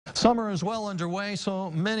Summer is well underway,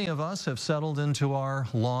 so many of us have settled into our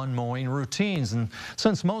lawn mowing routines. And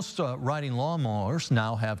since most riding lawnmowers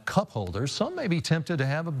now have cup holders, some may be tempted to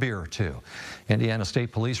have a beer or two. Indiana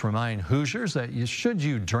State Police remind Hoosiers that should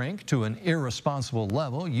you drink to an irresponsible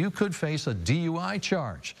level, you could face a DUI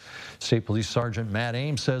charge. State Police Sergeant Matt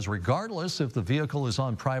Ames says regardless if the vehicle is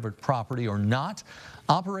on private property or not,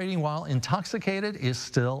 operating while intoxicated is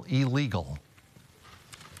still illegal.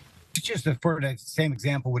 Just for the same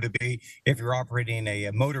example would it be if you're operating a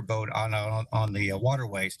motorboat on the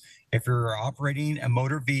waterways. If you're operating a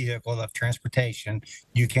motor vehicle of transportation,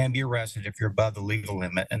 you can be arrested if you're above the legal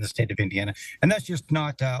limit in the state of Indiana. And that's just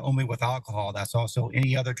not only with alcohol. That's also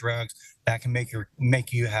any other drugs that can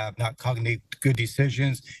make you have not cognitive good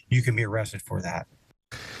decisions. You can be arrested for that.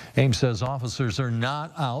 Ames says officers are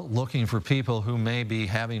not out looking for people who may be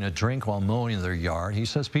having a drink while mowing their yard. He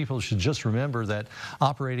says people should just remember that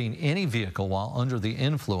operating any vehicle while under the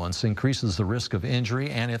influence increases the risk of injury,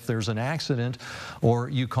 and if there's an accident or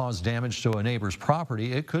you cause damage to a neighbor's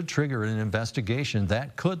property, it could trigger an investigation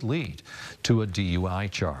that could lead to a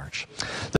DUI charge.